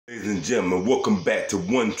Ladies and gentlemen, welcome back to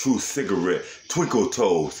One True Cigarette, Twinkle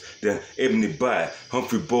Toes, the Ebony Bye,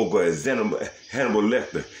 Humphrey Bogart, Hannibal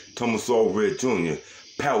Lecter, Thomas Allred Jr.,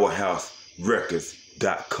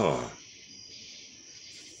 PowerhouseRecords.com.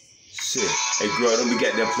 Shit. Hey girl, don't be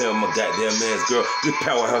goddamn playing with my goddamn ass, girl. This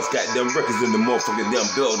Powerhouse goddamn records in the motherfucking damn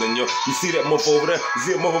building, yo. You see that motherfucker over there? You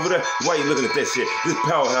see that motherfucker over there? Why you looking at that shit? This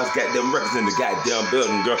Powerhouse goddamn records in the goddamn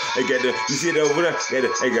building, girl. Hey goddamn, you see that over there?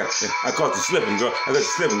 Hey girl, I caught you slipping, girl. I got you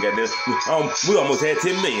slipping, goddamn. We almost had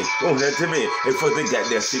 10 million. We almost had 10 million. Hey, fuck that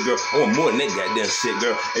goddamn shit, girl. I want more than that goddamn shit,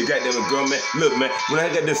 girl. Hey goddamn it, girl, man. Look, man, when I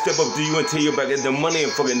goddamn step up to you and tell you about goddamn money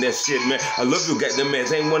and fucking that shit, man. I love you, goddamn man.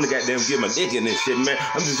 I ain't one to goddamn get my dick in this shit, man.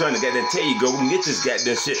 I'm just trying to goddamn tell you, girl, we can get this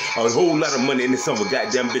goddamn shit. A whole lot of money in this son of a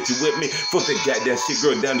goddamn bitch. You with me? Fuck that goddamn shit,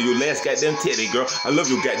 girl, down to your last goddamn teddy, girl. I love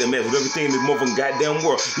you, goddamn ass with everything in this motherfucking goddamn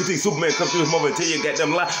world. You think Superman come through this mother and tell you a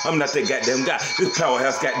goddamn lie? I'm not that goddamn guy. This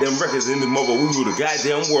Powerhouse goddamn records in this mother. We rule the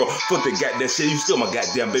goddamn world. Fuck that goddamn shit. You still my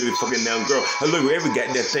goddamn baby fucking damn girl. I love you every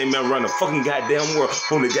goddamn thing, man, around the fucking goddamn world.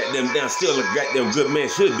 Hold the goddamn down, still a goddamn good man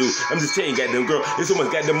should do. I'm just telling you, goddamn girl, there's so much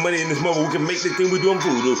goddamn money in this mother. We can make this thing we doing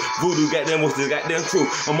voodoo. Voodoo, goddamn, what's the goddamn truth?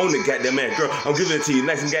 I'm on the goddamn man, girl. I'm giving it to you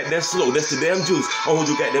nice and goddamn slow. That's the damn juice. I'll hold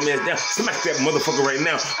you goddamn ass down. Smack that motherfucker right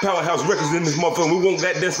now. Powerhouse records in this motherfucker. We won't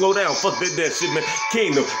goddamn slow down. Fuck that damn shit, man.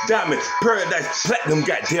 Kingdom, Diamond, Paradise, Platinum,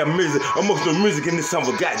 goddamn music. Emotional music in this son of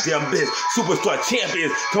a goddamn bitch. Superstar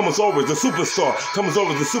champions. Thomas Allred, the superstar. Thomas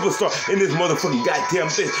Allred, the superstar in this motherfucking goddamn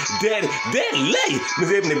bitch. Daddy lay.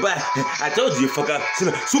 Miss Ebony Bye. I told you, fuck up.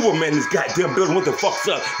 Superman, this goddamn building. What the fuck's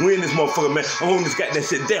up? We in this motherfucker, man. I'm holding this goddamn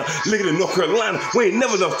shit down. Look at North Carolina. We ain't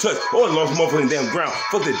never lost touch or lost motherfucking damn ground.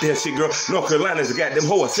 Fuck that damn shit, girl. North Carolina is a goddamn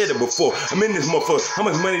hoe. I said it before. I'm in this motherfucker. How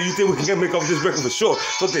much money do you think we can make off this record for sure?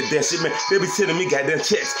 Fuck that damn shit, man. They be sending me goddamn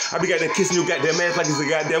checks. I be goddamn kissing your goddamn ass like it's a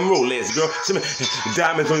goddamn Rolex, girl.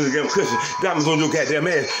 Diamonds on your goddamn cushion. Diamonds on your goddamn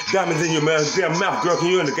ass. Diamonds in your goddamn mouth, girl. Can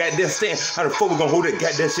you in the goddamn stand? How the fuck we gonna hold that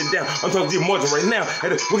goddamn shit down? I'm talking to you, Martin, right now.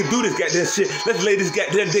 We can do this goddamn shit. Let's lay this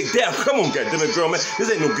goddamn dick down. Come on, goddamn it, girl, man. This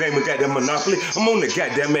ain't no game of goddamn Monopoly. I'm on the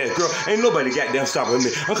goddamn ass, girl. Ain't nobody goddamn stopping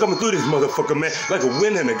me. I'm coming through this motherfucker, man, like a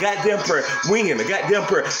wind in a goddamn prayer. Wing in a goddamn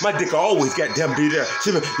prayer. My dick always goddamn be there.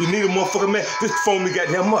 You need a motherfucker, man. Just phone me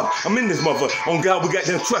goddamn up. I'm in this motherfucker. On God, we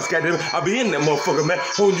goddamn trust, goddamn. I be in that motherfucker, man.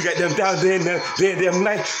 Holding you goddamn down there in that damn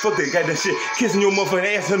night. Fuck that goddamn shit. Kissing your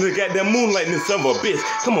motherfucking ass under the goddamn moonlight in this son of a bitch.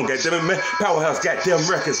 Come on, goddamn it, man. Powerhouse goddamn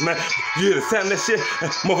records, man. You hear the sound of that shit?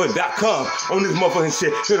 Motherfucker.com on this motherfucking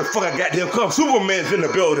shit. Here the fuck I goddamn come. Superman's in the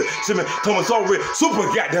building. See me, Thomas Allred, super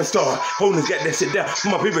goddamn star. Holding this goddamn shit down. For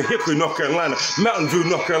my people in Hickory, North Carolina, Mountain View,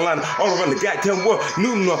 North Carolina, all around the goddamn world.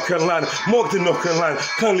 Newton, North Carolina, Morganton, North Carolina,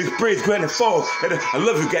 Conley Springs, Granite Falls. I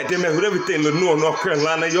love you, goddamn man, with everything, Lenore, North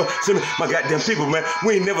Carolina, yo. See me, my goddamn people, man.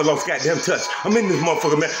 We ain't never lost goddamn touch. I'm in this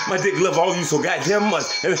motherfucker, man. My dick love all you so goddamn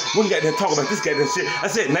much. And we goddamn talk about this goddamn shit. I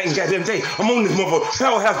said night and goddamn day. I'm on this motherfucker.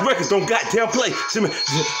 Powerhouse Records don't goddamn play. See me,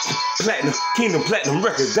 Platinum, Kingdom, Platinum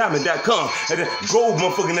Records, Diamond.com. And then gold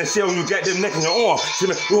motherfucking that shit on your goddamn neck and your arm. See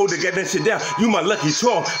me, we hold the goddamn shit down. You my lucky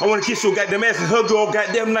charm. I wanna kiss your goddamn ass and hug you all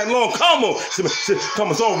goddamn night long. Come on. See me,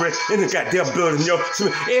 Thomas Allred in the goddamn building, yo. See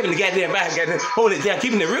me, Ebony goddamn Bye, goddamn, hold it down,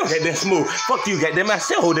 keeping it real goddamn smooth. Fuck you, goddamn, I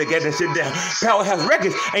still hold that goddamn shit down. Powerhouse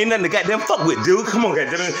Records ain't nothing to goddamn fuck with, dude. Come on,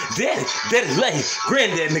 goddamn. Daddy's lay.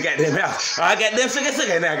 Granddad in the goddamn house. I goddamn sick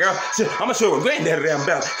now, girl. See, I'ma show you what granddad damn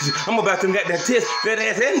about. I'm about them goddamn tits, that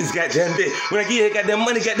ass and this goddamn dick. When I give you that goddamn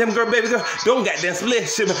money, goddamn girl, baby girl, don't goddamn split.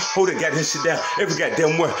 Shit, man. Hold that goddamn shit down. Every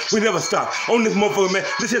goddamn word. We never stop. On this motherfucker, man.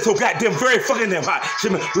 This shit's so goddamn very fucking damn hot.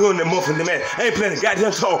 Shit, man. We on that motherfucking man. I ain't playing a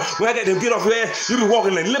goddamn tall. When I goddamn get off your ass, you be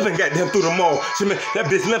walking and limping goddamn through the mall. Shit, man. That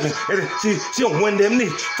bitch limping. She on one damn knee.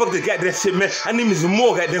 Fuck the goddamn shit, man. I need me some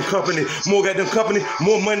more goddamn company. More goddamn company.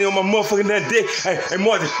 More money on my motherfucking damn dick. Hey,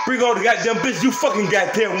 Martin, bring all the goddamn bitch you fucking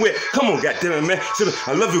goddamn with. Come on, goddamn it, man. Shit, man.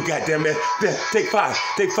 I love you, goddamn man. Take five.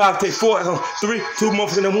 Take 4. 3, 2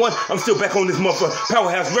 motherfucking and 1. I'm still back on this motherfucker.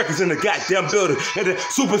 Powerhouse Records in the goddamn building. And the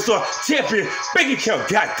superstar champion bank account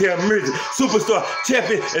goddamn music. Superstar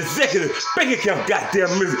champion executive bank account goddamn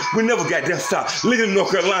music. We never goddamn stop. Look at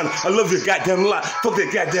North Carolina. I love your goddamn lot. Fuck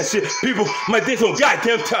that goddamn shit. People, my dick's on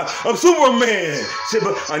goddamn top. I'm Superman. Shit,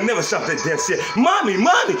 but I never stop that damn shit. Mommy,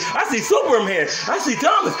 I see Superman. I see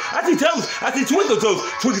Thomas. I see Twinkle Toes.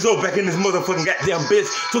 Twinkle Toes back in this motherfucking goddamn bitch.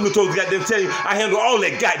 Twinkle Toes goddamn tell you I handle all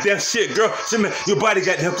that goddamn shit, girl. Shit, man, your body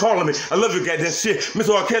goddamn calling me. I love your goddamn shit.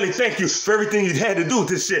 Mr. R. Kelly, thank you for everything you had to do with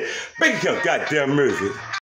this shit. Bank account goddamn music.